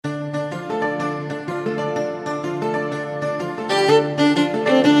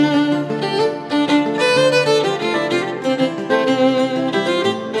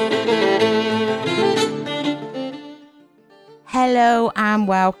and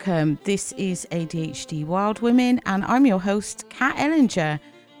welcome. This is ADHD Wild Women and I'm your host, Kat Ellinger,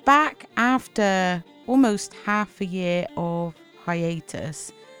 back after almost half a year of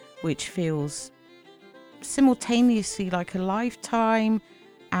hiatus, which feels simultaneously like a lifetime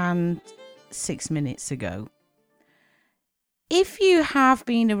and 6 minutes ago. If you have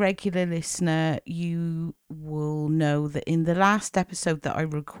been a regular listener, you will know that in the last episode that I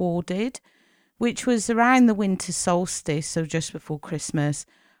recorded, which was around the winter solstice, so just before Christmas,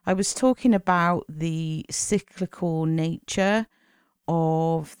 I was talking about the cyclical nature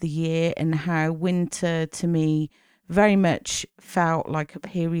of the year and how winter to me very much felt like a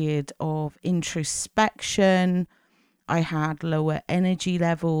period of introspection. I had lower energy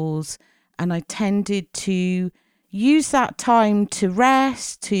levels and I tended to use that time to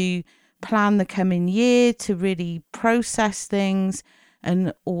rest, to plan the coming year, to really process things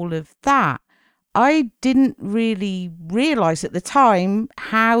and all of that. I didn't really realise at the time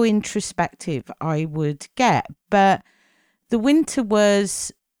how introspective I would get, but the winter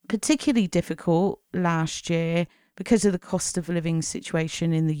was particularly difficult last year because of the cost of living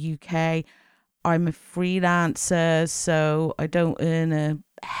situation in the UK. I'm a freelancer, so I don't earn a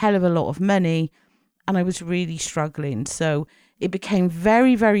hell of a lot of money, and I was really struggling. So it became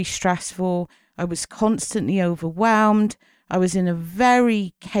very, very stressful. I was constantly overwhelmed. I was in a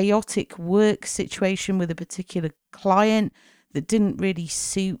very chaotic work situation with a particular client that didn't really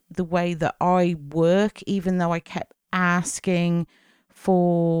suit the way that I work, even though I kept asking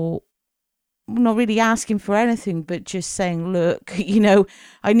for, not really asking for anything, but just saying, look,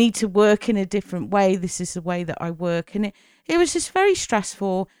 I need to work in a different way. This is the way that I work. And it was just very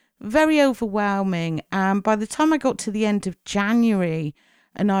stressful, very overwhelming. And by the time I got to the end of January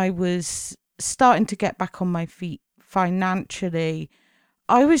and I was starting to get back on my feet financially,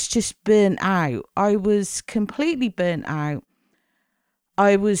 I was just burnt out. I was completely burnt out.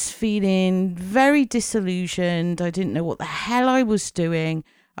 I was feeling very disillusioned. I didn't know what the hell I was doing.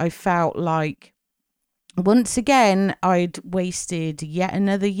 I felt like once again I'd wasted yet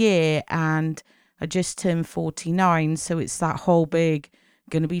another year, and I just turned 49, so it's that whole big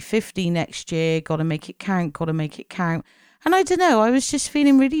gonna be 50 next year, gotta make it count. And I don't know, I was just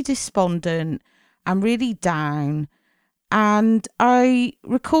feeling really despondent and really down. And I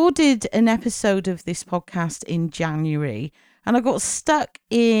recorded an episode of this podcast in January and I got stuck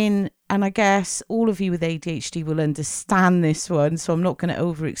in, and I guess all of you with ADHD will understand this one, so I'm not going to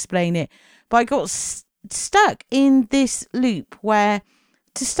over explain it, but I got stuck in this loop where,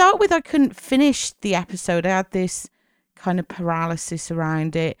 to start with, I couldn't finish the episode. I had this kind of paralysis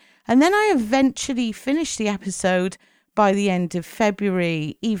around it. And then I eventually finished the episode by the end of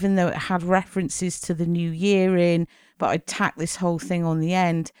February, even though it had references to the new year in, but I tacked this whole thing on the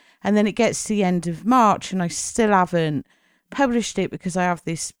end. And then it gets to the end of March and I still haven't published it because I have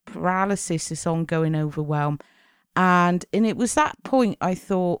this paralysis, this ongoing overwhelm. And it was that point I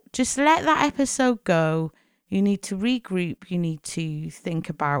thought, just let that episode go. You need to regroup. You need to think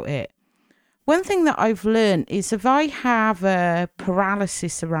about it. One thing that I've learned is if I have a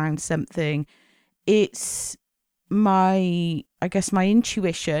paralysis around something, it's my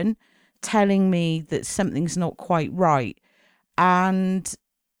intuition telling me that something's not quite right. And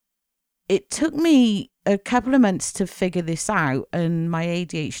it took me a couple of months to figure this out, and my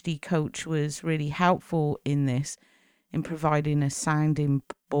ADHD coach was really helpful in this, in providing a sounding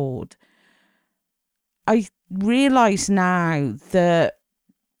board. I realise now that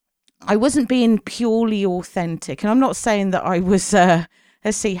I wasn't being purely authentic, and I'm not saying that I was, let's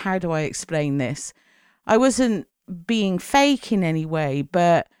see, how do I explain this? I wasn't being fake in any way,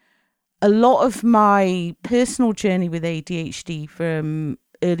 but a lot of my personal journey with ADHD from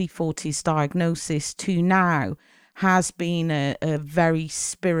early 40s diagnosis to now has been a very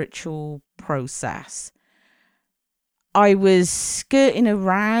spiritual process. I was skirting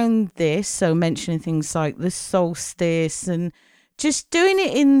around this, so mentioning things like the solstice and just doing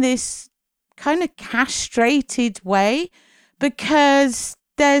it in this kind of castrated way, because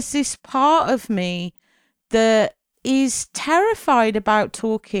there's this part of me that is terrified about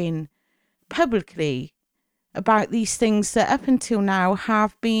talking publicly about these things that up until now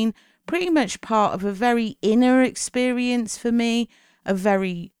have been pretty much part of a very inner experience for me, a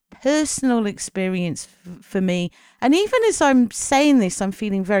very personal experience for me. And even as I'm saying this, I'm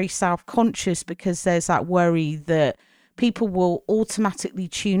feeling very self-conscious because there's that worry that people will automatically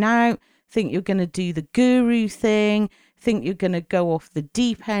tune out, think you're going to do the guru thing, think you're going to go off the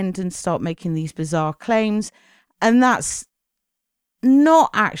deep end and start making these bizarre claims. And that's not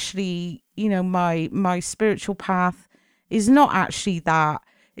actually, my spiritual path is not actually that.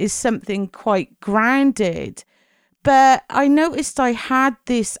 Is something quite grounded. But I noticed I had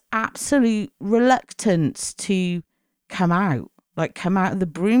this absolute reluctance to come out of the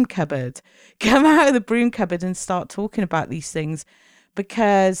broom cupboard, and start talking about these things,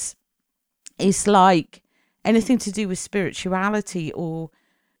 because it's like anything to do with spirituality, or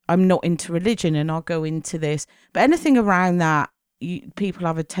I'm not into religion, and I'll go into this, but anything around that, people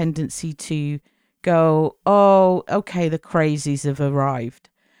have a tendency to go, oh, okay, the crazies have arrived.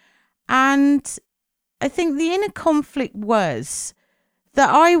 And I think the inner conflict was that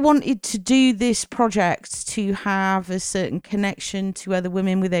I wanted to do this project to have a certain connection to other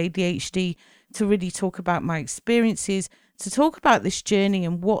women with ADHD, to really talk about my experiences, to talk about this journey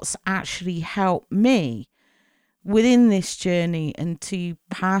and what's actually helped me within this journey, and to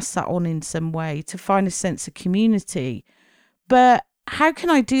pass that on in some way, to find a sense of community. But how can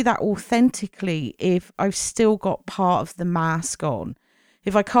I do that authentically if I've still got part of the mask on?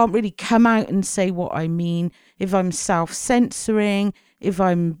 If I can't really come out and say what I mean, if I'm self-censoring, if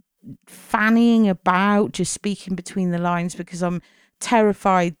I'm fannying about, just speaking between the lines because I'm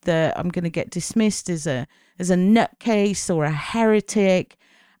terrified that I'm going to get dismissed as a nutcase or a heretic.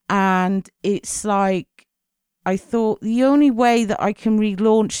 And it's like, I thought the only way that I can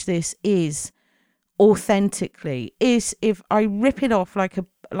relaunch this is authentically, is if I rip it off like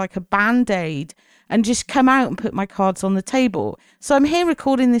a band-aid and just come out and put my cards on the table. So I'm here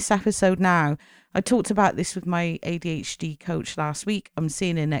recording this episode now. I talked about this with my ADHD coach last week. I'm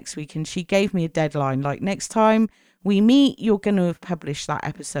seeing her next week, and she gave me a deadline. Like, next time we meet, you're going to have published that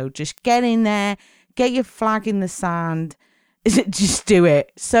episode. Just get in there, get your flag in the sand, just do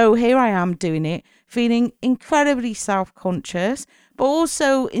it. So here I am doing it, feeling incredibly self-conscious, but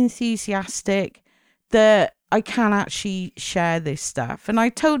also enthusiastic that I can actually share this stuff. And I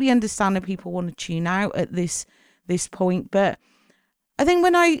totally understand that people want to tune out at this point, but I think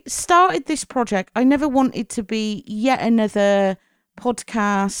when I started this project, I never wanted to be yet another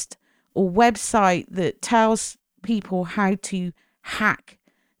podcast or website that tells people how to hack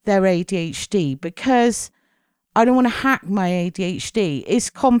their ADHD, because I don't want to hack my ADHD. It's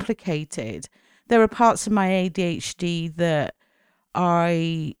complicated. There are parts of my ADHD that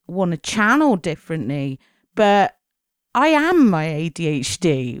I want to channel differently, but I am my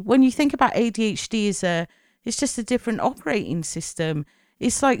ADHD. When you think about ADHD it's just a different operating system.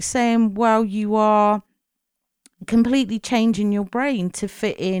 It's like saying, well, you are completely changing your brain to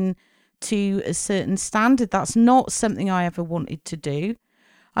fit in to a certain standard. That's not something I ever wanted to do.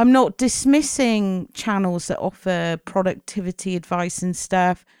 I'm not dismissing channels that offer productivity advice and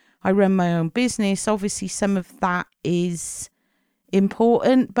stuff. I run my own business. Obviously, some of that is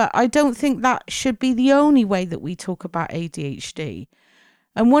important, but I don't think that should be the only way that we talk about ADHD.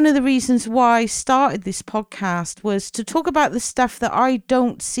 And one of the reasons why I started this podcast was to talk about the stuff that I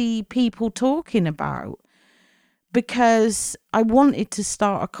don't see people talking about, because I wanted to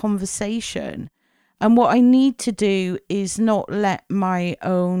start a conversation. And what I need to do is not let my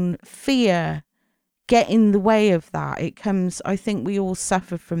own fear get in the way of that. I think we all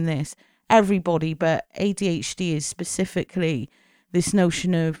suffer from this, everybody, but ADHD is specifically this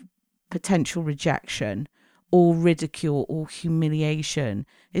notion of potential rejection or ridicule or humiliation.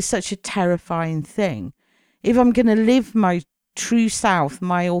 Is such a terrifying thing. If I'm going to live my true self,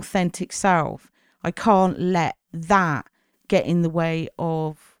 my authentic self, I can't let that get in the way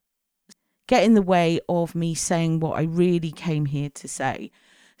of me saying what I really came here to say.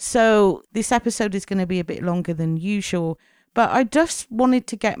 So this episode is going to be a bit longer than usual, but I just wanted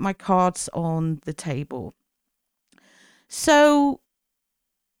to get my cards on the table. So,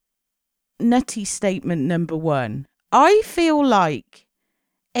 nutty statement number 1. I feel like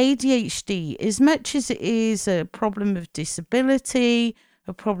ADHD, as much as it is a problem of disability,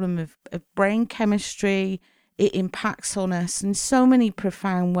 a problem of brain chemistry, it impacts on us in so many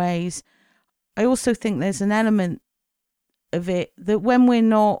profound ways. I also think there's an element of it that when we're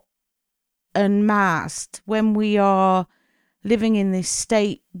not unmasked, when we are living in this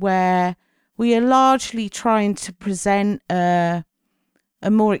state where we are largely trying to present a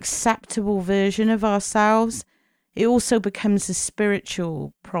more acceptable version of ourselves, it also becomes a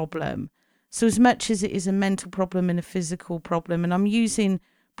spiritual problem. So as much as it is a mental problem and a physical problem, and I'm using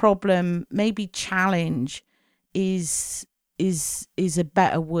problem, maybe challenge is a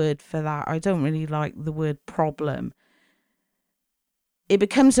better word for that. I don't really like the word problem. It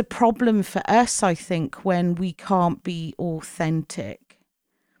becomes a problem for us, I think, when we can't be authentic.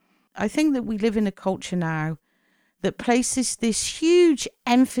 I think that we live in a culture now that places this huge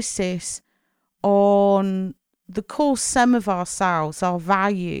emphasis on the core sum of ourselves, our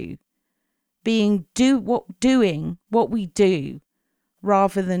value, being doing what we do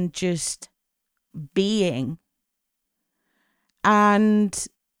rather than just being. And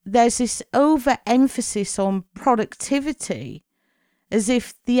there's this overemphasis on productivity, as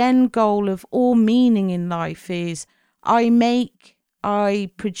if the end goal of all meaning in life is I make, I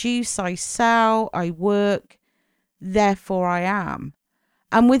produce, I sell, I work, therefore I am.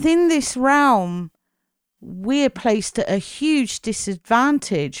 And within this realm, we're placed at a huge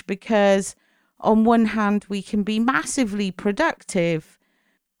disadvantage because on one hand, we can be massively productive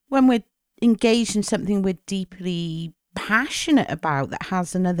when we're engaged in something we're deeply passionate about that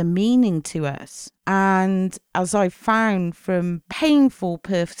has another meaning to us. And as I've found from painful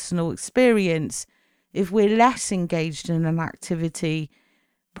personal experience, if we're less engaged in an activity,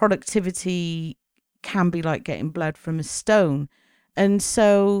 productivity can be like getting blood from a stone. And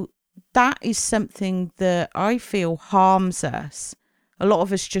so that is something that I feel harms us. A lot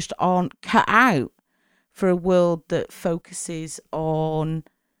of us just aren't cut out for a world that focuses on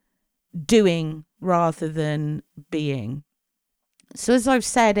doing rather than being. So as I've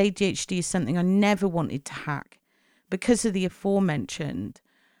said, ADHD is something I never wanted to hack because of the aforementioned.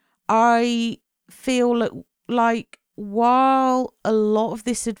 I feel like while a lot of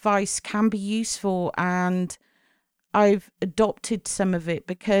this advice can be useful, and I've adopted some of it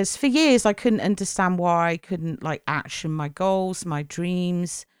because for years I couldn't understand why I couldn't action my goals, my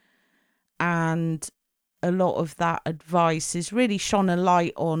dreams, and a lot of that advice has really shone a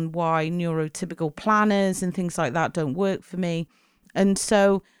light on why neurotypical planners and things like that don't work for me. And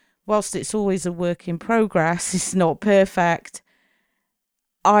so whilst it's always a work in progress, it's not perfect,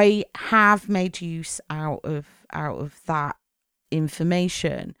 I have made use out of that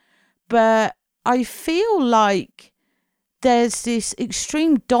information. But I feel like there's this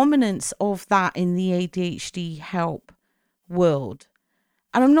extreme dominance of that in the ADHD help world.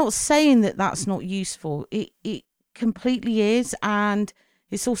 And I'm not saying that that's not useful. It completely is. And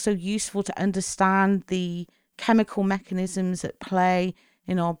it's also useful to understand the chemical mechanisms at play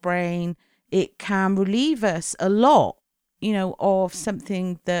in our brain. It can relieve us a lot, of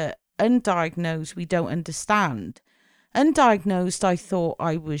something that undiagnosed we don't understand. Undiagnosed, I thought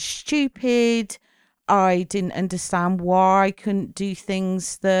I was stupid. I didn't understand why I couldn't do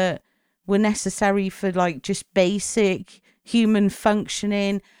things that were necessary for just basic human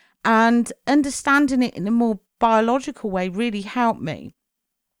functioning, and understanding it in a more biological way really helped me.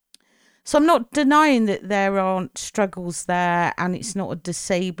 So I'm not denying that there aren't struggles there and it's not a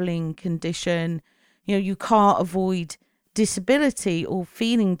disabling condition. You can't avoid disability or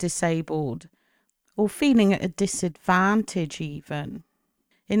feeling disabled or feeling at a disadvantage even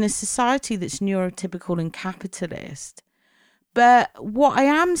in a society that's neurotypical and capitalist. But what I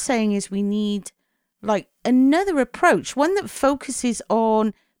am saying is we need another approach, one that focuses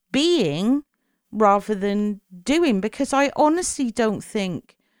on being rather than doing, because I honestly don't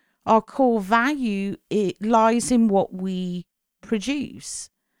think our core value lies in what we produce.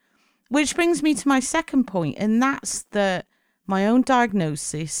 Which brings me to my second point, and that's that my own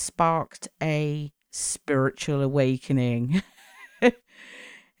diagnosis sparked a spiritual awakening.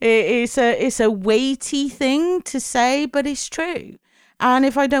 It's a weighty thing to say, but it's true. And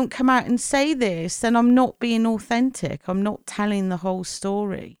if I don't come out and say this, then I'm not being authentic. I'm not telling the whole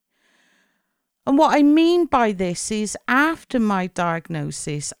story. And what I mean by this is after my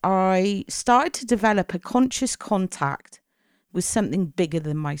diagnosis, I started to develop a conscious contact with something bigger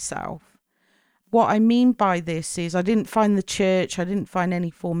than myself. What I mean by this is I didn't find the church. I didn't find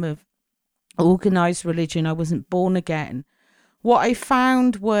any form of organized religion. I wasn't born again. What I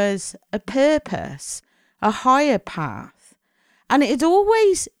found was a purpose, a higher path. And it had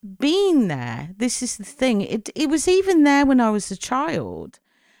always been there. This is the thing. It was even there when I was a child.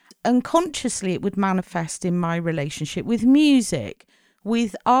 Unconsciously, it would manifest in my relationship with music,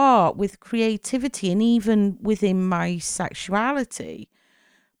 with art, with creativity, and even within my sexuality.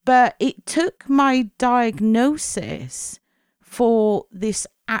 But it took my diagnosis for this,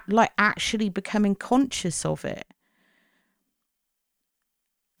 actually becoming conscious of it.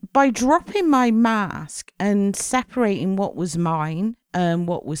 By dropping my mask and separating what was mine and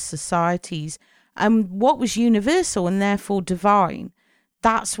what was society's and what was universal and therefore divine,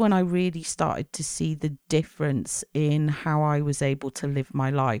 that's when I really started to see the difference in how I was able to live my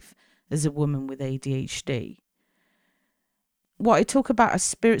life as a woman with ADHD. What I talk about as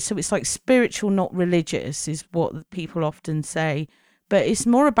spirit, so it's spiritual, not religious, is what people often say, but it's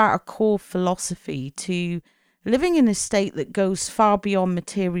more about a core philosophy to living in a state that goes far beyond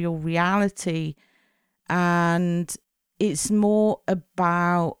material reality, and it's more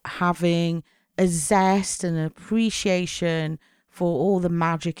about having a zest and an appreciation for all the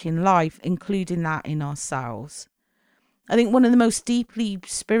magic in life, including that in ourselves. I think one of the most deeply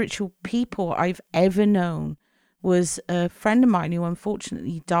spiritual people I've ever known was a friend of mine who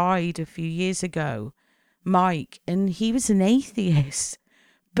unfortunately died a few years ago, Mike, and he was an atheist,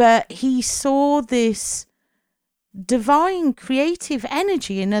 but he saw this divine creative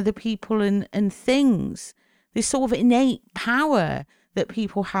energy in other people and things, this sort of innate power that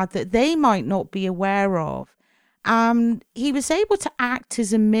people had that they might not be aware of. He was able to act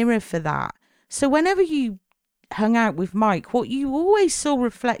as a mirror for that. So whenever you hung out with Mike, what you always saw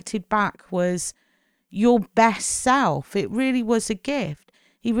reflected back was your best self. It really was a gift.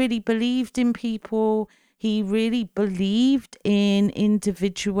 He really believed in people. He really believed in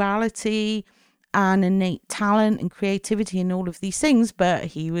individuality and innate talent and creativity and all of these things, but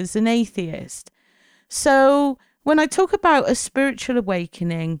he was an atheist. So when I talk about a spiritual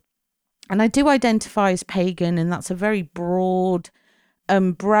awakening, and I do identify as pagan, and that's a very broad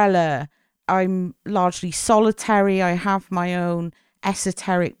umbrella. I'm largely solitary. I have my own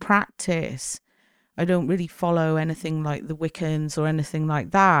esoteric practice. I don't really follow anything like the Wiccans or anything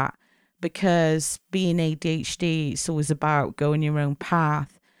like that, because being ADHD, it's always about going your own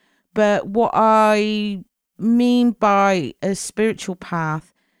path. But what I mean by a spiritual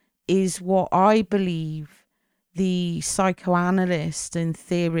path is what I believe the psychoanalyst and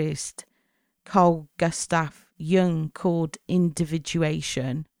theorist Carl Gustav Jung called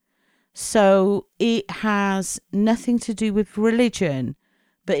individuation. So it has nothing to do with religion,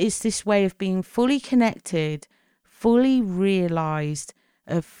 but it's this way of being fully connected, fully realized,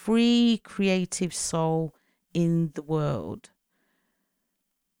 a free creative soul in the world.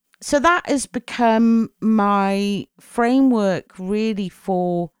 So that has become my framework really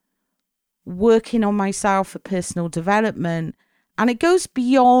for working on myself for personal development. And it goes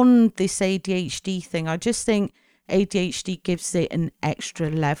beyond this ADHD thing. I just think ADHD gives it an extra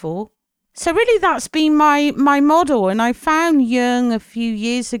level. So really that's been my model. And I found Jung a few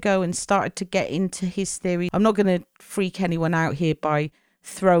years ago and started to get into his theory. I'm not going to freak anyone out here by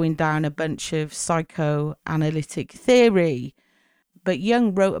throwing down a bunch of psychoanalytic theory. But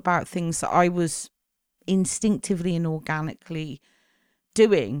Jung wrote about things that I was instinctively and organically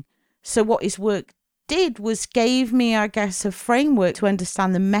doing. So what his work did was gave me, I guess, a framework to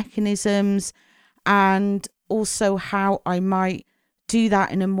understand the mechanisms and also how I might do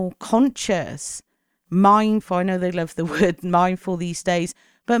that in a more conscious, mindful, I know they love the word mindful these days,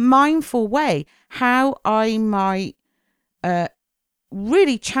 but mindful way, how I might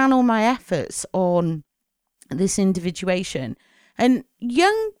really channel my efforts on this individuation. And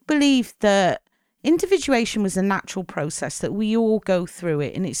Jung believed that individuation was a natural process, that we all go through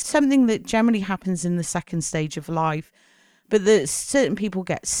it, and it's something that generally happens in the second stage of life, but that certain people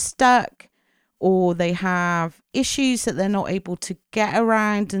get stuck or they have issues that they're not able to get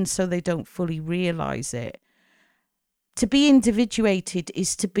around, and so they don't fully realize it. To be individuated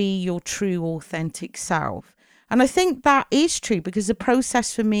is to be your true authentic self. And I think that is true, because the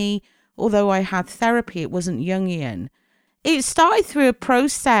process for me, although I had therapy, it wasn't Jungian. It started through a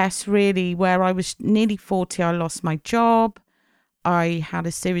process really where I was nearly 40. I lost my job. I had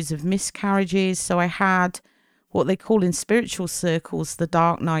a series of miscarriages. So I had what they call in spiritual circles the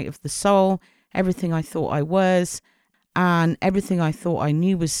dark night of the soul. Everything I thought I was and everything I thought I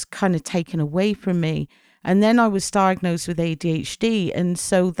knew was kind of taken away from me. And then I was diagnosed with ADHD. And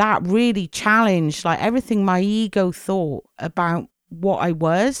so that really challenged like everything my ego thought about what I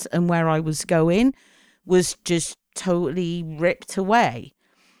was and where I was going was just totally ripped away.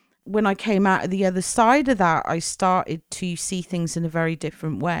 When I came out of the other side of that, I started to see things in a very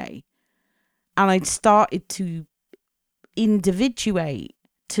different way. And I started to individuate,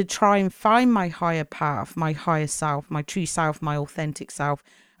 to try and find my higher path, my higher self, my true self, my authentic self.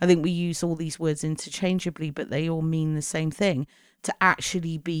 I think we use all these words interchangeably, but they all mean the same thing, to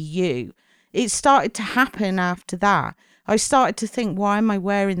actually be you. It started to happen after that. I started to think, why am I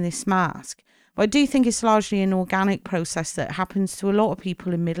wearing this mask? But I do think it's largely an organic process that happens to a lot of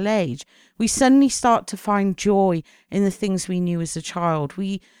people in middle age. We suddenly start to find joy in the things we knew as a child.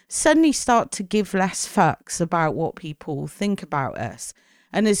 We suddenly start to give less fucks about what people think about us.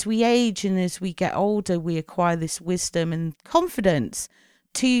 And as we age and as we get older, we acquire this wisdom and confidence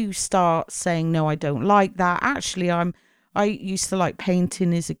to start saying, no, I don't like that. Actually, I used to like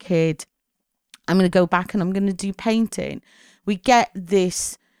painting as a kid. I'm going to go back and I'm going to do painting. We get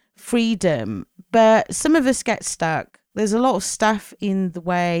this freedom, but some of us get stuck. There's a lot of stuff in the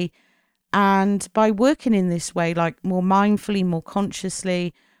way, and by working in this way, like more mindfully, more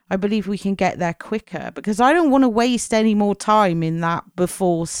consciously, I believe we can get there quicker, because I don't want to waste any more time in that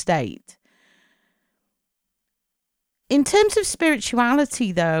before state. In terms of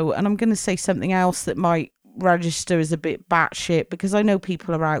spirituality though, and I'm going to say something else that might register as a bit batshit, because I know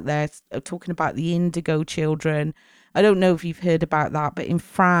people are out there talking about the indigo children. I don't know if you've heard about that, but in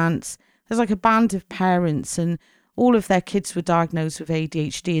France, there's like a band of parents and all of their kids were diagnosed with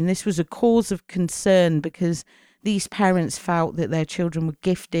ADHD. And this was a cause of concern because these parents felt that their children were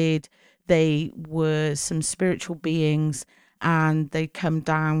gifted. They were some spiritual beings and they'd come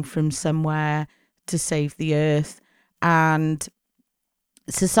down from somewhere to save the earth. And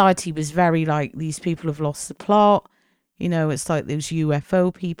society was very like, these people have lost the plot. You know, it's like those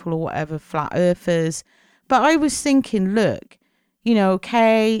UFO people or whatever, flat earthers. But I was thinking, look, you know,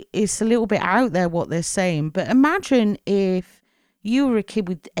 okay, it's a little bit out there what they're saying, but imagine if you were a kid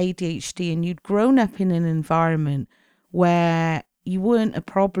with ADHD and you'd grown up in an environment where you weren't a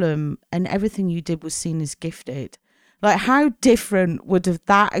problem and everything you did was seen as gifted. Like, how different would have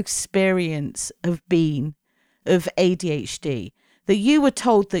that experience have been of ADHD? That you were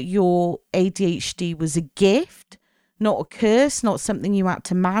told that your ADHD was a gift, not a curse, not something you had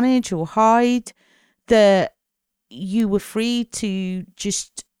to manage or hide, that you were free to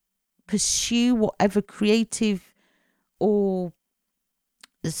just pursue whatever creative or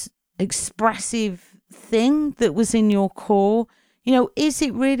expressive thing that was in your core. You know, is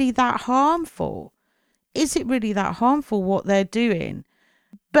it really that harmful? Is it really that harmful what they're doing?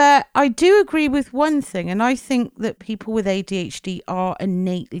 But I do agree with one thing, and I think that people with ADHD are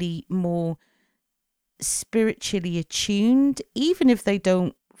innately more spiritually attuned, even if they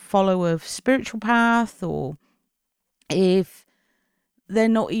don't follow a spiritual path or if they're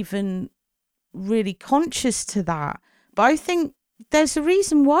not even really conscious to that. But I think there's a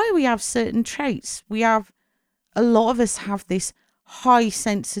reason why we have certain traits. A lot of us have this high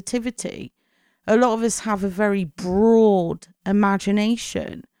sensitivity. A lot of us have a very broad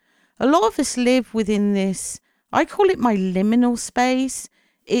imagination. A lot of us live within this, I call it my liminal space.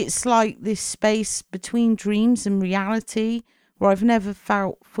 It's like this space between dreams and reality where I've never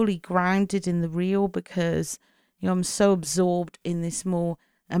felt fully grounded in the real because, you know, I'm so absorbed in this more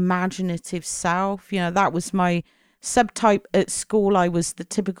imaginative self. You know, that was my subtype at school. I was the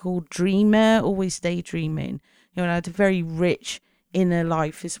typical dreamer, always daydreaming. You know, and I had a very rich inner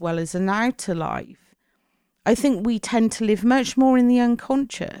life as well as an outer life. I think we tend to live much more in the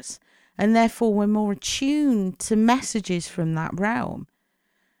unconscious, and therefore we're more attuned to messages from that realm.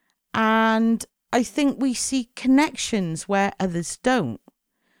 And I think we see connections where others don't.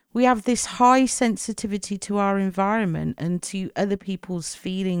 We have this high sensitivity to our environment and to other people's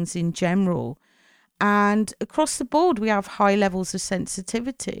feelings in general. And across the board, we have high levels of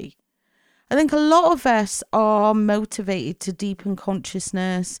sensitivity. I think a lot of us are motivated to deepen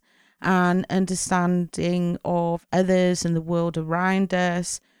consciousness and understanding of others and the world around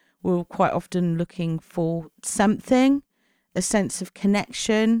us. We're quite often looking for something, a sense of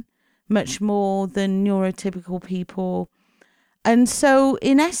connection, much more than neurotypical people. And so,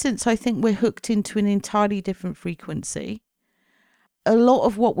 in essence, I think we're hooked into an entirely different frequency. A lot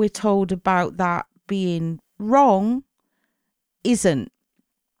of what we're told about that being wrong isn't.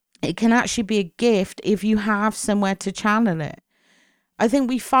 It can actually be a gift if you have somewhere to channel it. I think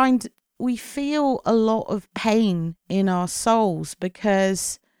we feel a lot of pain in our souls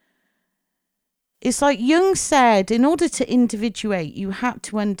because it's like Jung said, in order to individuate, you had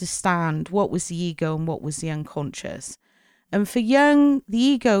to understand what was the ego and what was the unconscious. And for Jung, the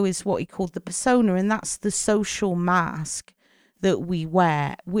ego is what he called the persona, and that's the social mask that we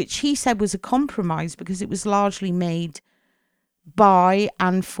wear, which he said was a compromise because it was largely made by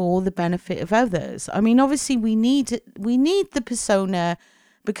and for the benefit of others. I mean, obviously we need the persona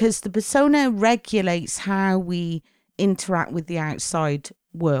because the persona regulates how we interact with the outside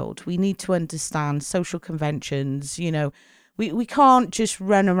world. We need to understand social conventions. You know, we can't just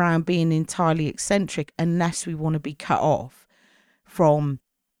run around being entirely eccentric unless we want to be cut off from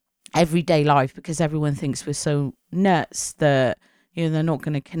everyday life because everyone thinks we're so nuts that, you know, they're not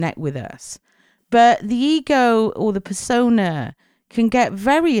going to connect with us. But the ego or the persona can get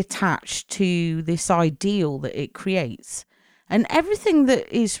very attached to this ideal that it creates. And everything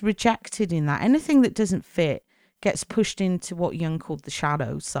that is rejected in that, anything that doesn't fit, gets pushed into what Jung called the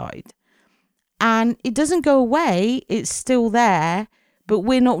shadow side. And it doesn't go away, it's still there, but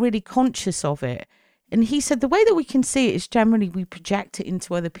we're not really conscious of it. And he said the way that we can see it is generally we project it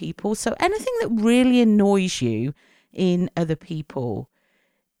into other people. So anything that really annoys you in other people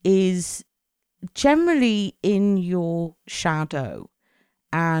is generally in your shadow.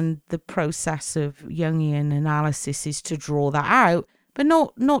 And the process of Jungian analysis is to draw that out, but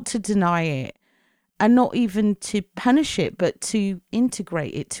not to deny it. And not even to punish it, but to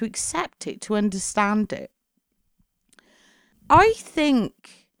integrate it, to accept it, to understand it. I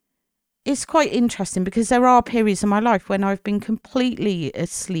think it's quite interesting because there are periods in my life when I've been completely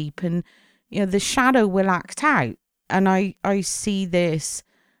asleep and, the shadow will act out. And I see this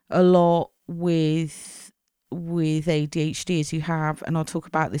a lot with ADHD, as you have, and I'll talk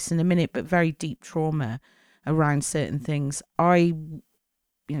about this in a minute, but very deep trauma around certain things. 10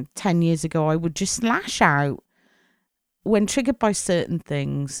 years ago, I would just lash out when triggered by certain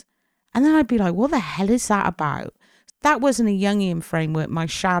things. And then I'd be like, what the hell is that about? That wasn't a Jungian framework, my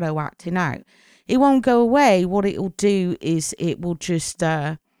shadow acting out. It won't go away. What it will do is it will just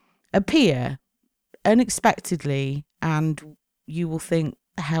appear unexpectedly, and you will think,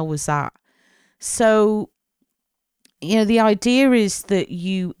 the hell was that? So, the idea is that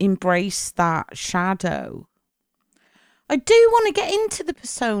you embrace that shadow. I do want to get into the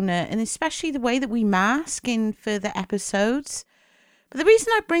persona, and especially the way that we mask in further episodes. But the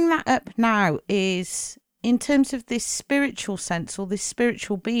reason I bring that up now is in terms of this spiritual sense, or this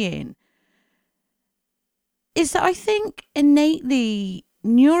spiritual being, is that I think innately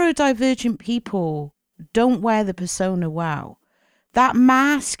neurodivergent people don't wear the persona well. That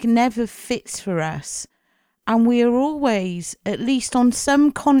mask never fits for us. And we are always, at least on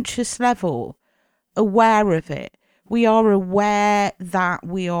some conscious level, aware of it. We are aware that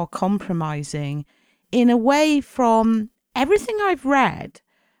we are compromising in a way. From everything I've read,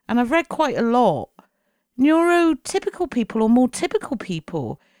 and I've read quite a lot, neurotypical people or more typical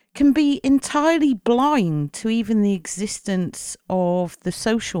people can be entirely blind to even the existence of the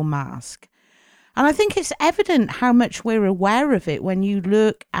social mask. And I think it's evident how much we're aware of it when you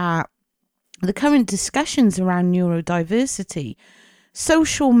look at the current discussions around neurodiversity.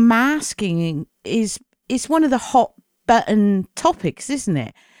 Social masking is one of the hot button topics, isn't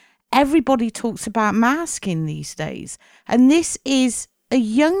it? Everybody talks about masking these days. And this is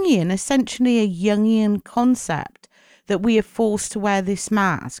essentially a Jungian concept, that we are forced to wear this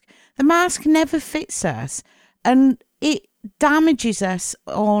mask. The mask never fits us, and it damages us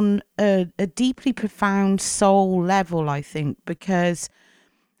on a deeply profound soul level, I think, because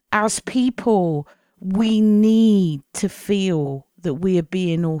as people, we need to feel that we are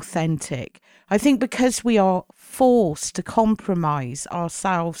being authentic. I think because we are forced to compromise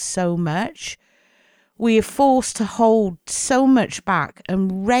ourselves so much, we are forced to hold so much back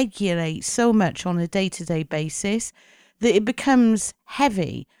and regulate so much on a day-to-day basis that it becomes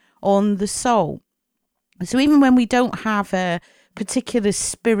heavy on the soul. So even when we don't have a particular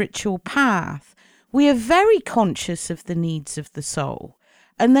spiritual path, we are very conscious of the needs of the soul,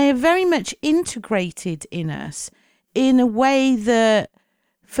 and they are very much integrated in us in a way that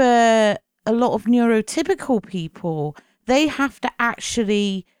for a lot of neurotypical people, they have to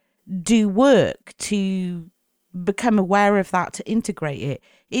actually do work to become aware of that, to integrate it.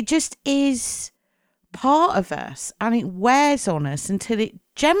 It just is part of us, and it wears on us until it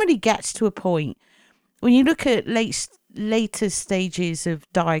generally gets to a point when you look at later stages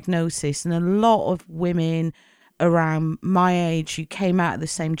of diagnosis, and a lot of women around my age who came out of the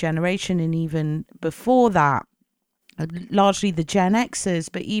same generation, and even before that, largely the Gen Xers,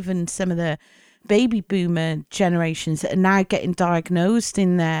 but even some of the baby boomer generations that are now getting diagnosed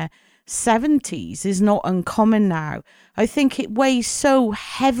in their 70s is not uncommon now. I think it weighs so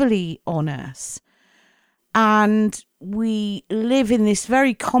heavily on us, and we live in this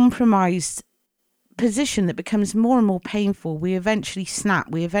very compromised position that becomes more and more painful. We eventually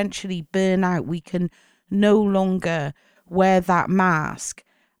snap, we eventually burn out, we can no longer wear that mask,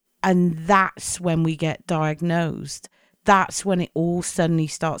 and that's when we get diagnosed. That's when it all suddenly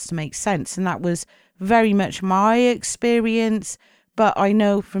starts to make sense. And that was very much my experience, but I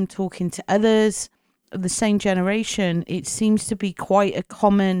know from talking to others of the same generation, it seems to be quite a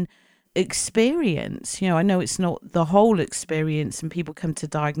common experience. I know it's not the whole experience, and people come to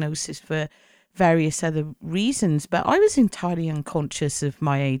diagnosis for various other reasons, but I was entirely unconscious of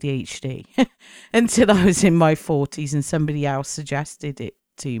my ADHD until I was in my 40s and somebody else suggested it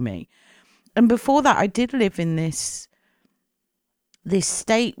to me. And before that, I did live in this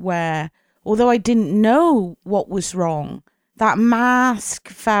state where, although I didn't know what was wrong, that mask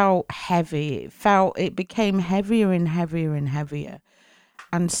felt heavy. It became heavier and heavier and heavier,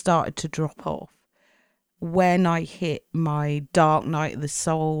 and started to drop off. When I hit my dark night of the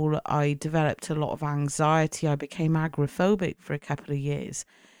soul, I developed a lot of anxiety. I became agoraphobic for a couple of years.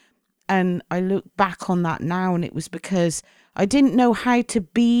 And I look back on that now, and it was because I didn't know how to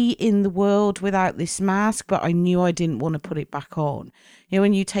be in the world without this mask, but I knew I didn't want to put it back on.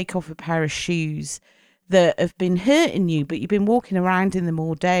 When you take off a pair of shoes that have been hurting you, but you've been walking around in them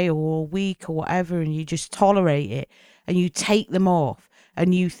all day or all week or whatever, and you just tolerate it, and you take them off,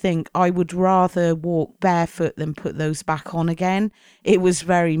 and you think, I would rather walk barefoot than put those back on again. It was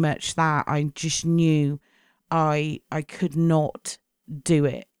very much that. I just knew I could not do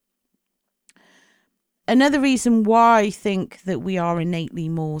it. Another reason why I think that we are innately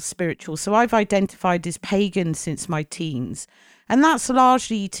more spiritual. So I've identified as pagan since my teens. And that's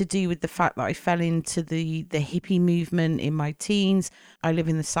largely to do with the fact that I fell into the hippie movement in my teens. I live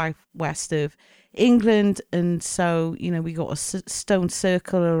in the southwest of England. And so, we got a stone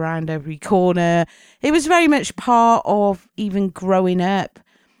circle around every corner. It was very much part of even growing up,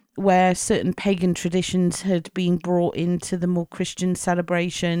 where certain pagan traditions had been brought into the more Christian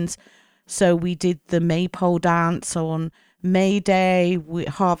celebrations. So we did the maypole dance on May Day.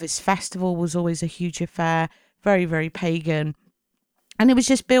 Harvest Festival was always a huge affair, very, very pagan. And it was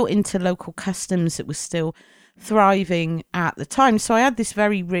just built into local customs that was still thriving at the time. So I had this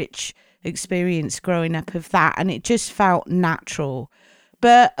very rich experience growing up of that, and it just felt natural.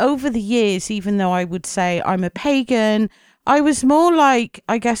 But over the years, even though I would say I'm a pagan, I was more like,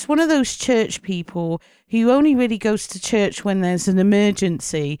 I guess, one of those church people who only really goes to church when there's an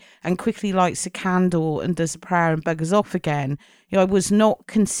emergency and quickly lights a candle and does a prayer and buggers off again. I was not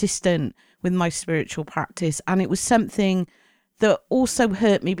consistent with my spiritual practice, and it was something that also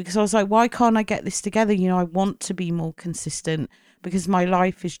hurt me, because I was like, why can't I get this together? I want to be more consistent, because my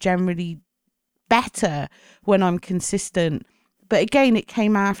life is generally better when I'm consistent. But again, it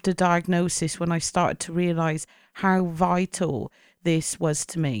came after diagnosis, when I started to realize how vital this was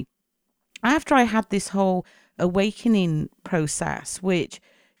to me. After I had this whole awakening process, which,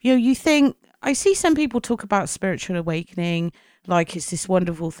 you think, I see some people talk about spiritual awakening like it's this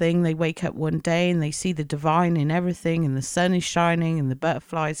wonderful thing. They wake up one day and they see the divine in everything, and the sun is shining and the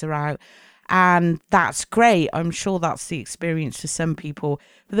butterflies are out. And that's great. I'm sure that's the experience for some people.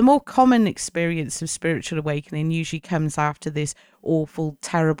 But the more common experience of spiritual awakening usually comes after this awful,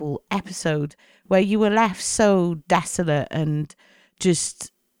 terrible episode where you were left so desolate and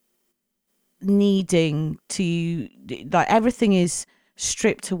just needing to, like, everything is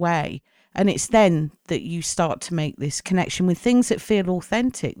stripped away. And it's then that you start to make this connection with things that feel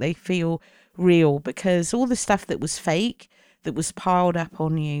authentic. They feel real, because all the stuff that was fake, that was piled up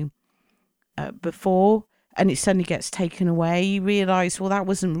on you before, and it suddenly gets taken away, you realize, well, that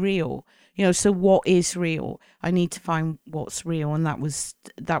wasn't real. So what is real? I need to find what's real. And that was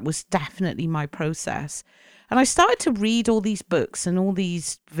definitely my process. And I started to read all these books and all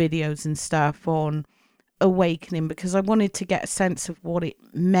these videos and stuff on awakening, because I wanted to get a sense of what it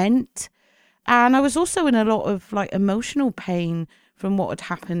meant. And I was also in a lot of emotional pain from what had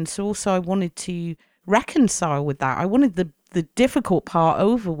happened. So also I wanted to reconcile with that. I wanted the difficult part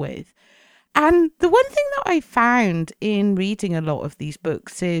over with. And the one thing that I found in reading a lot of these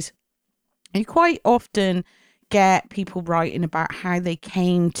books is you quite often get people writing about how they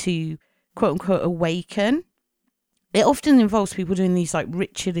came to, quote unquote, awaken. It often involves people doing these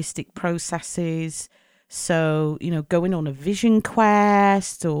ritualistic processes. So, going on a vision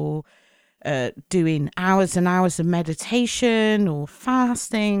quest, or doing hours and hours of meditation, or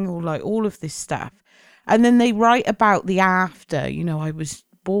fasting, or all of this stuff. And then they write about the after. I was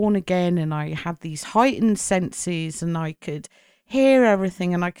born again and I had these heightened senses and I could hear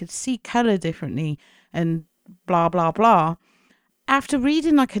everything and I could see colour differently and blah, blah, blah. After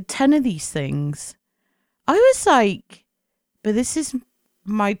reading a ton of these things, I was like, but this is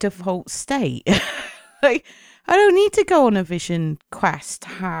my default state. I don't need to go on a vision quest to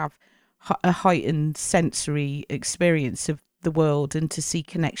have a heightened sensory experience of the world and to see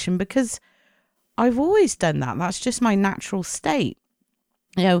connection, because I've always done that. That's just my natural state.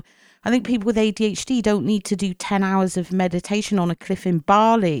 I think people with ADHD don't need to do 10 hours of meditation on a cliff in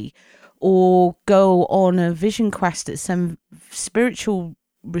Bali, or go on a vision quest at some spiritual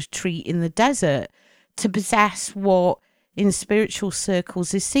retreat in the desert to possess what in spiritual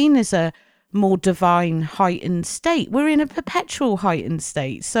circles is seen as a more divine heightened state. We're in a perpetual heightened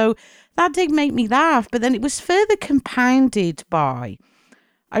state. So that did make me laugh. But then it was further compounded by,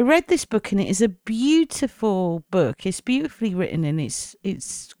 I read this book and it is a beautiful book. It's beautifully written, and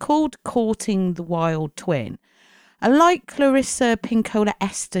it's called Courting the Wild Twin. And like Clarissa Pinkola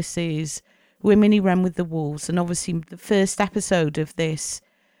Estes's Women Who Run with the Wolves, and obviously the first episode of this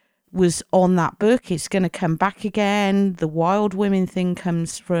was on that book. It's going to come back again. The wild women thing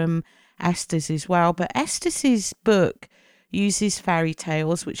comes from Estes as well. But Estes's book uses fairy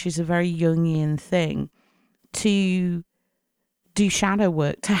tales, which is a very Jungian thing, to do shadow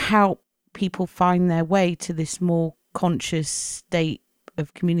work, to help people find their way to this more conscious state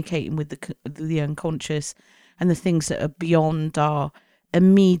of communicating with the unconscious and the things that are beyond our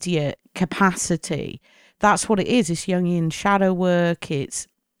immediate capacity. that's what it is. It's Jungian shadow work. It's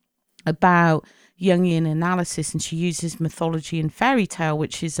about Jungian analysis, and she uses mythology and fairy tale,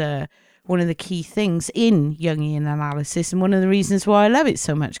 which is one of the key things in Jungian analysis, and one of the reasons why I love it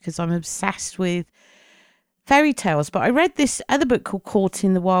so much, because I'm obsessed with fairy tales. But I read this other book called Caught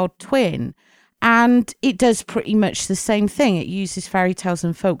in the Wild Twin, and it does pretty much the same thing. It uses fairy tales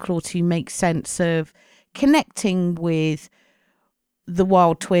and folklore to make sense of connecting with the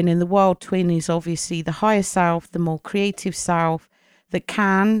wild twin, and the wild twin is obviously the higher self, the more creative self, that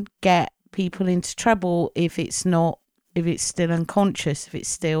can get people into trouble if it's still unconscious, if it's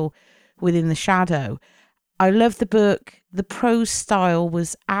still within the shadow. I love the book. The prose style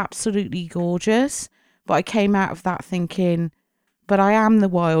was absolutely gorgeous, but I came out of that thinking, but I am the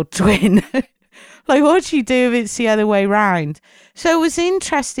wild twin. Like, what do you do if it's the other way round? So it was an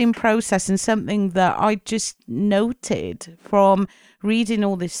interesting process, and something that I just noted from reading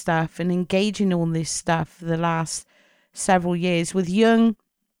all this stuff and engaging all this stuff for the last several years. With Jung,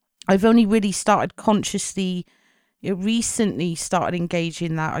 I've only really started consciously, recently started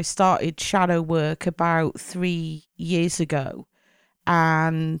engaging that. I started shadow work about 3 years ago,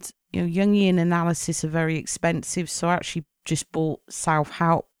 and Jungian analysis are very expensive, so I actually just bought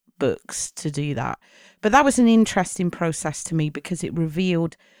self-help books to do that. But that was an interesting process to me, because it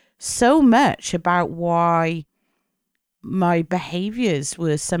revealed so much about why my behaviors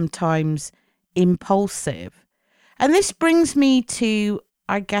were sometimes impulsive. And this brings me to,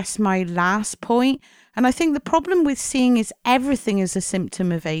 I guess, my last point. And I think the problem with seeing is everything as a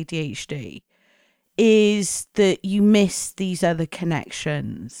symptom of ADHD is that you miss these other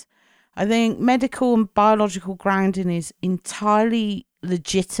connections. I think medical and biological grounding is entirely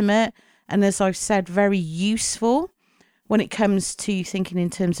legitimate, and as I've said, very useful when it comes to thinking in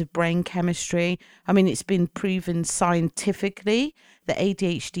terms of brain chemistry. I mean, it's been proven scientifically that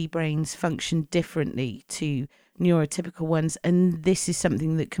ADHD brains function differently to neurotypical ones, and this is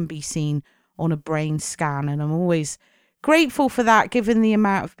something that can be seen on a brain scan, and I'm always grateful for that, given the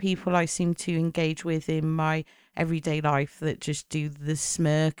amount of people I seem to engage with in my everyday life that just do the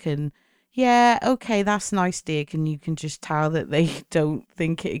smirk and, yeah, okay, that's nice, Dick, and you can just tell that they don't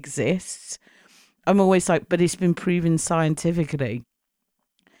think it exists. I'm always like, but it's been proven scientifically.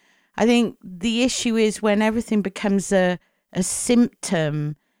 I think the issue is when everything becomes a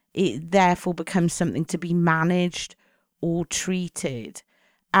symptom, it therefore becomes something to be managed or treated.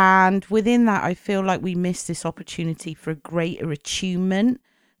 And within that, I feel like we miss this opportunity for a greater attunement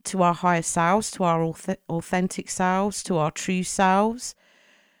to our higher selves, to our authentic selves, to our true selves,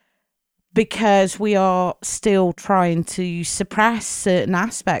 because we are still trying to suppress certain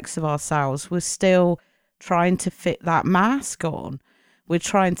aspects of ourselves. We're still trying to fit that mask on. We're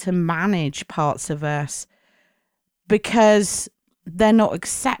trying to manage parts of us because they're not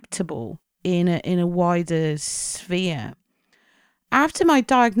acceptable in a wider sphere. After my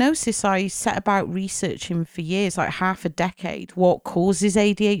diagnosis, I set about researching for years, like half a decade, what causes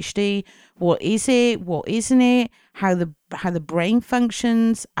ADHD, what is it, what isn't it, how the brain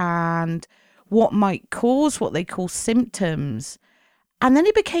functions, and what might cause what they call symptoms. And then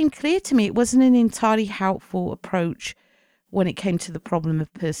it became clear to me it wasn't an entirely helpful approach when it came to the problem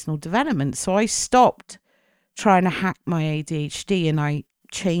of personal development. So I stopped trying to hack my ADHD and I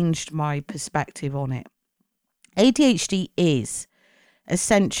changed my perspective on it. ADHD is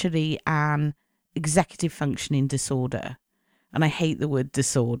essentially an executive functioning disorder. And I hate the word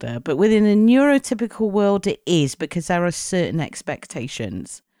disorder, but within a neurotypical world it is, because there are certain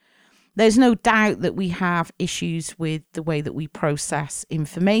expectations. There's no doubt that we have issues with the way that we process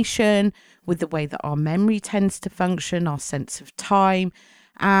information, with the way that our memory tends to function, our sense of time.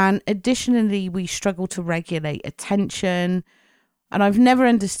 And additionally, we struggle to regulate attention. And I've never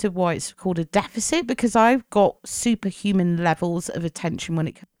understood why it's called a deficit, because I've got superhuman levels of attention when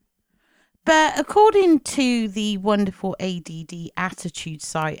it comes. But according to the wonderful ADD attitude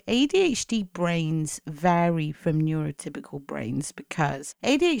site, ADHD brains vary from neurotypical brains because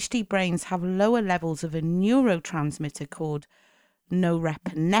ADHD brains have lower levels of a neurotransmitter called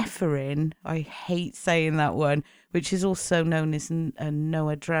norepinephrine. I hate saying that one, which is also known as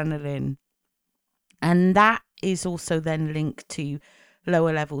noradrenaline. And that is also then linked to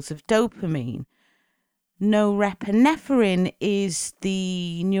lower levels of dopamine. Norepinephrine is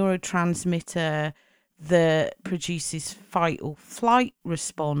the neurotransmitter that produces fight or flight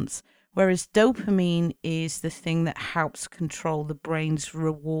response, whereas dopamine is the thing that helps control the brain's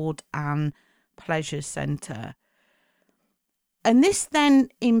reward and pleasure center. And this then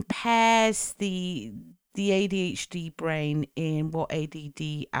impairs the ADHD brain in what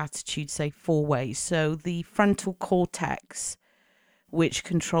ADD attitudes say 4 ways. So the frontal cortex, which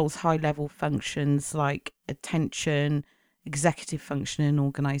controls high-level functions like attention, executive function, and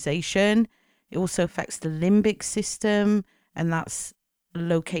organization. It also affects the limbic system, and that's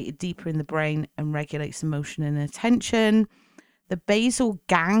located deeper in the brain and regulates emotion and attention. The basal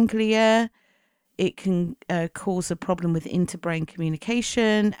ganglia, it can cause a problem with interbrain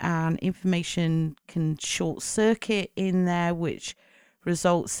communication, and information can short circuit in there, which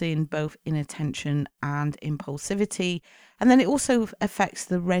results in both inattention and impulsivity. And then it also affects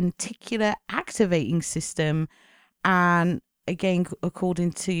the reticular activating system. And again,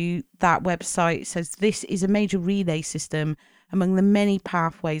 according to that website, it says this is a major relay system among the many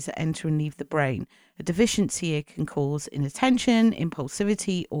pathways that enter and leave the brain. A deficiency here can cause inattention,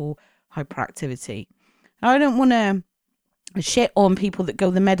 impulsivity, or hyperactivity. Now, I don't want to shit on people that go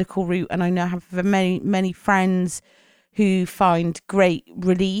the medical route, and I know I have many friends who find great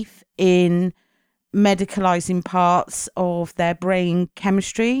relief in medicalizing parts of their brain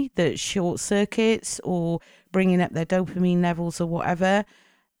chemistry that short circuits or bringing up their dopamine levels or whatever.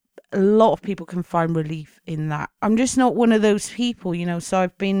 A lot of people can find relief in that. I'm just not one of those people, so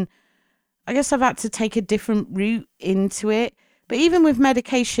I guess I've had to take a different route into it. But even with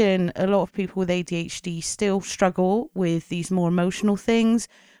medication, a lot of people with ADHD still struggle with these more emotional things,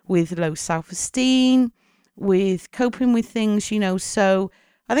 with low self-esteem, with coping with things, so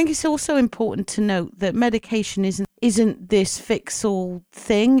I think it's also important to note that medication isn't this fix-all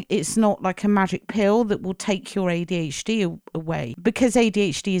thing. It's not like a magic pill that will take your ADHD away, because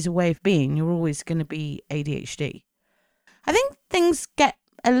ADHD is a way of being. You're always going to be ADHD. I think things get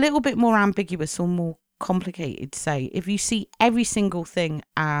a little bit more ambiguous or more complicated, say, if you see every single thing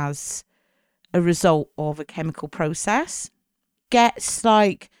as a result of a chemical process. Gets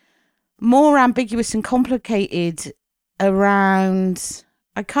like more ambiguous and complicated around,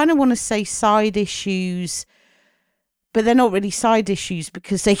 I kind of want to say side issues, but they're not really side issues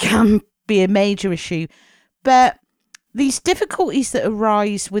because they can be a major issue. But these difficulties that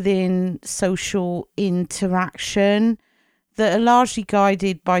arise within social interaction that are largely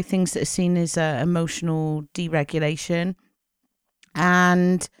guided by things that are seen as emotional deregulation.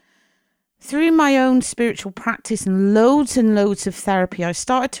 And through my own spiritual practice and loads of therapy, I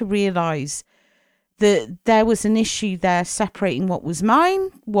started to realise that there was an issue there separating what was mine,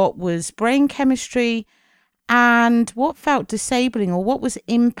 what was brain chemistry, and what felt disabling or what was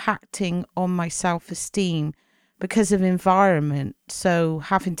impacting on my self-esteem because of environment. So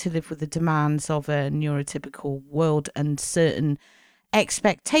having to live with the demands of a neurotypical world and certain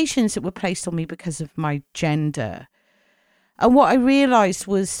expectations that were placed on me because of my gender. And what I realised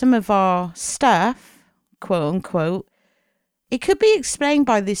was some of our stuff, quote unquote, it could be explained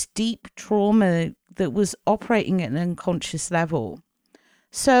by this deep trauma that was operating at an unconscious level.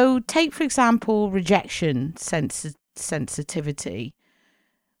 So take, for example, rejection sensitivity.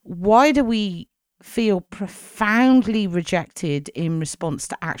 Why do we feel profoundly rejected in response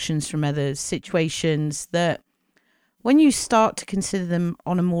to actions from others, situations that when you start to consider them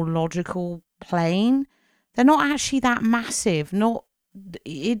on a more logical plane, they're not actually that massive.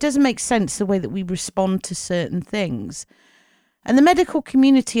 It doesn't make sense the way that we respond to certain things. And the medical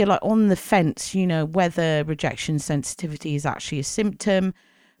community are like on the fence, whether rejection sensitivity is actually a symptom.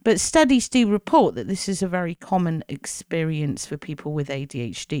 But studies do report that this is a very common experience for people with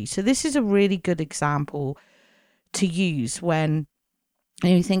ADHD. So this is a really good example to use when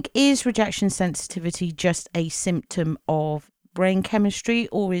you think, is rejection sensitivity just a symptom of brain chemistry,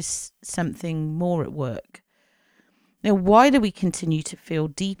 or is something more at work? Now, why do we continue to feel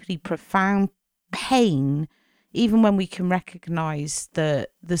deeply profound pain even when we can recognise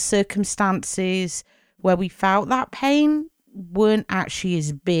that the circumstances where we felt that pain weren't actually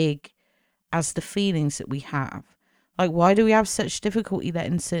as big as the feelings that we have? Like, why do we have such difficulty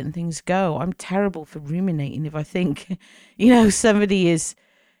letting certain things go? I'm terrible for ruminating. If I think, somebody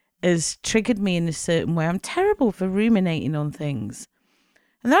has triggered me in a certain way, I'm terrible for ruminating on things.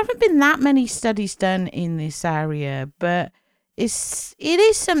 And there haven't been that many studies done in this area, but it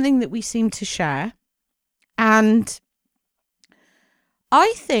is something that we seem to share. And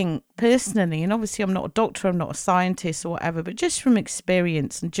I think personally, and obviously I'm not a doctor, I'm not a scientist or whatever, but just from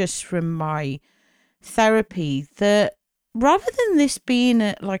experience and just from my therapy, that rather than this being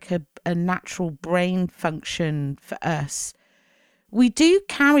a natural brain function for us, we do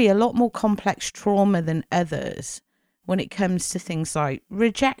carry a lot more complex trauma than others when it comes to things like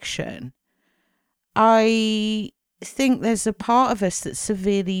rejection. I think there's a part of us that's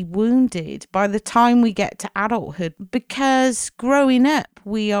severely wounded by the time we get to adulthood, because growing up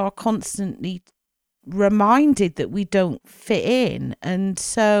we are constantly reminded that we don't fit in, and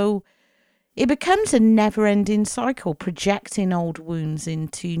so it becomes a never-ending cycle, projecting old wounds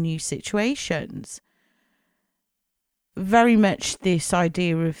into new situations. Very much this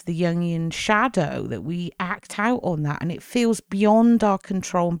idea of the Jungian shadow, that we act out on that, and it feels beyond our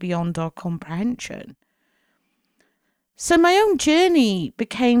control and beyond our comprehension. So my own journey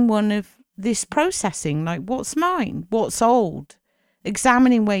became one of this processing, like what's mine, what's old,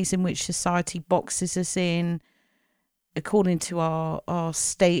 examining ways in which society boxes us in according to our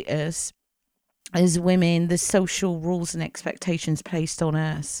status as women, the social rules and expectations placed on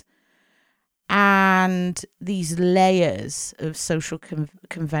us, and these layers of social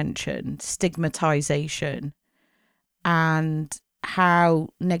convention, stigmatization, and how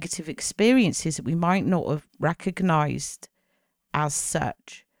negative experiences that we might not have recognized as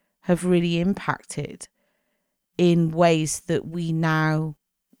such have really impacted in ways that we now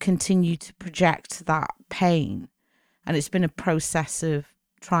continue to project that pain. And it's been a process of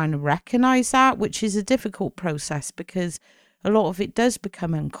trying to recognize that, which is a difficult process because a lot of it does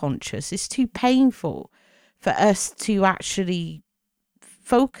become unconscious. It's too painful for us to actually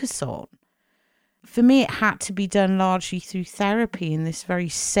focus on. For me, it had to be done largely through therapy in this very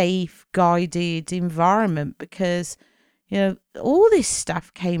safe, guided environment because, you know, all this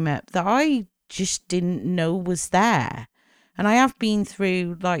stuff came up that I just didn't know was there. And I have been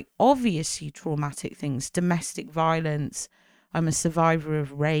through, like, obviously traumatic things, domestic violence. I'm a survivor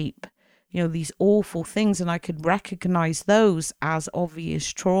of rape, you know, these awful things. And I could recognize those as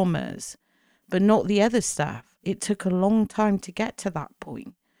obvious traumas, but not the other stuff. It took a long time to get to that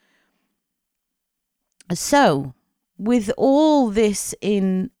point. So, with all this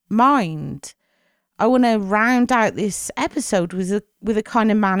in mind, I want to round out this episode with a kind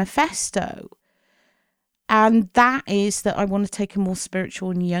of manifesto. And that is that I want to take a more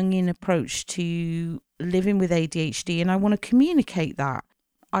spiritual and Jungian approach to living with ADHD. And I want to communicate that.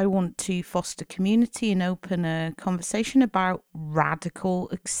 I want to foster community and open a conversation about radical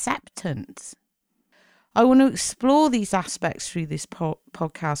acceptance. I want to explore these aspects through this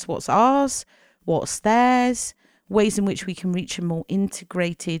podcast. What's ours? What's theirs? Ways in which we can reach a more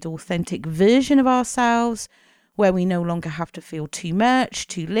integrated, authentic version of ourselves, where we no longer have to feel too much,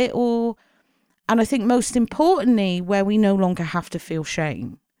 too little. And I think most importantly, where we no longer have to feel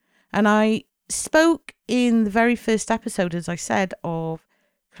shame. And I spoke in the very first episode, as I said, of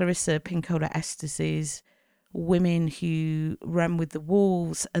Clarissa Pinkola Estes's Women Who Run with the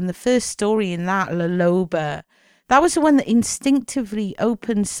Wolves. And the first story in that, La Loba, that was the one that instinctively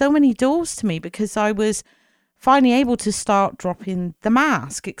opened so many doors to me because I was finally able to start dropping the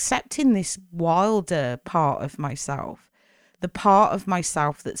mask, accepting this wilder part of myself, the part of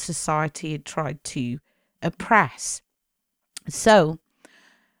myself that society had tried to oppress. So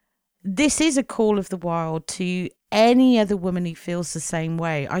this is a call of the wild to any other woman who feels the same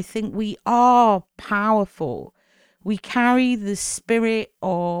way. I think we are powerful. We carry the spirit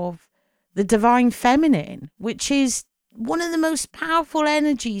of the divine feminine, which is one of the most powerful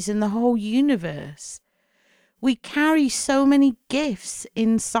energies in the whole universe. We carry so many gifts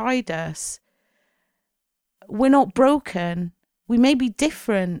inside us. We're not broken. We may be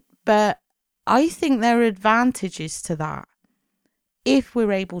different, but I think there are advantages to that if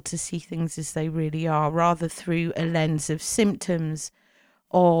we're able to see things as they really are, rather through a lens of symptoms,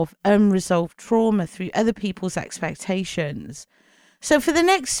 of unresolved trauma, through other people's expectations. So for the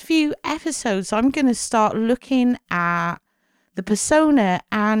next few episodes, I'm going to start looking at the persona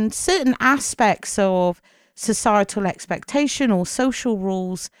and certain aspects of societal expectation or social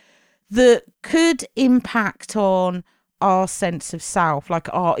rules that could impact on our sense of self, like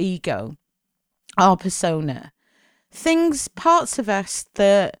our ego, our persona. Things, parts of us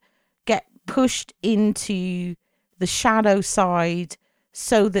that get pushed into the shadow side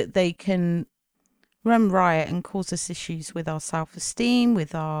so that they can run riot and cause us issues with our self-esteem,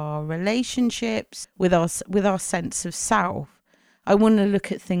 with our relationships, with our sense of self. I want to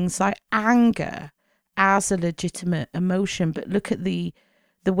look at things like anger as a legitimate emotion, but look at the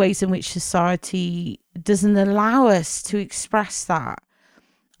ways in which society doesn't allow us to express that.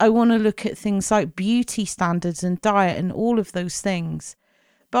 I want to look at things like beauty standards and diet and all of those things.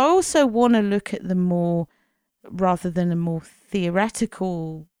 But I also want to look at them more, rather than a more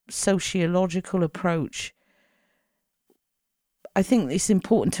theoretical, sociological approach. I think it's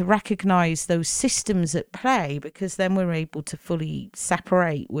important to recognize those systems at play, because then we're able to fully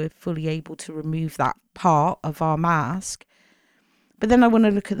separate, we're fully able to remove that part of our mask. But then I want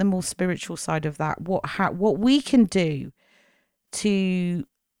to look at the more spiritual side of that, what we can do to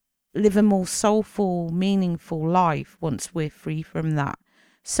live a more soulful, meaningful life once we're free from that.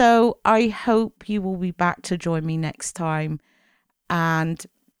 So I hope you will be back to join me next time. And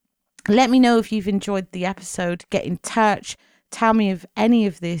Let me know if you've enjoyed the episode. Get in touch. Tell me if any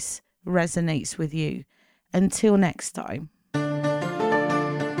of this resonates with you. Until next time.